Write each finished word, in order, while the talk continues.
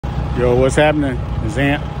Yo, what's happening? It's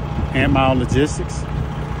Ant Mile Logistics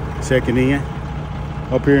checking in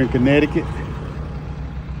up here in Connecticut.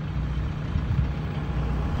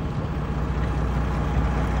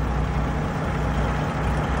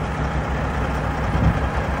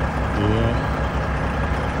 Yeah,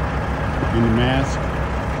 in the mask.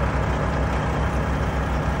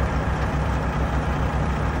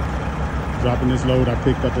 Dropping this load I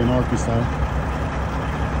picked up in Arkansas.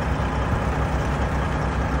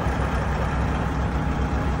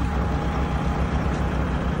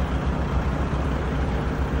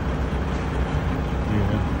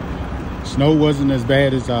 Snow wasn't as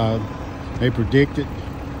bad as they predicted.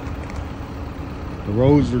 The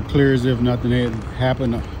roads were clear as if nothing had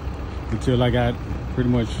happened until I got pretty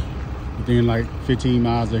much within like 15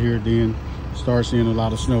 miles of here. Then start seeing a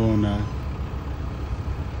lot of snow on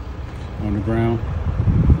the ground.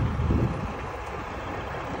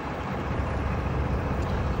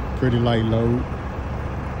 Pretty light load.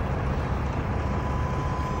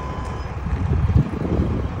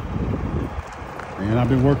 And I've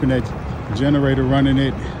been working that generator, running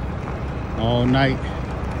it all night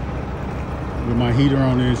with my heater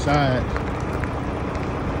on the inside.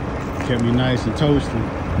 Kept me nice and toasty.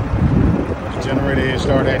 The generator had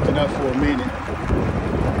started acting up for a minute.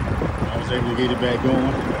 I was able to get it back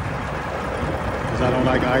going because I don't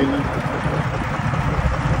like idling.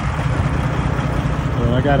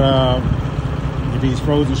 So I gotta get these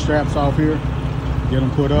frozen straps off here, get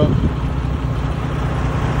them put up.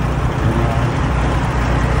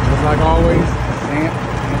 Like always, Ant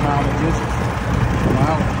Mile Logistics. I'm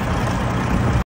out.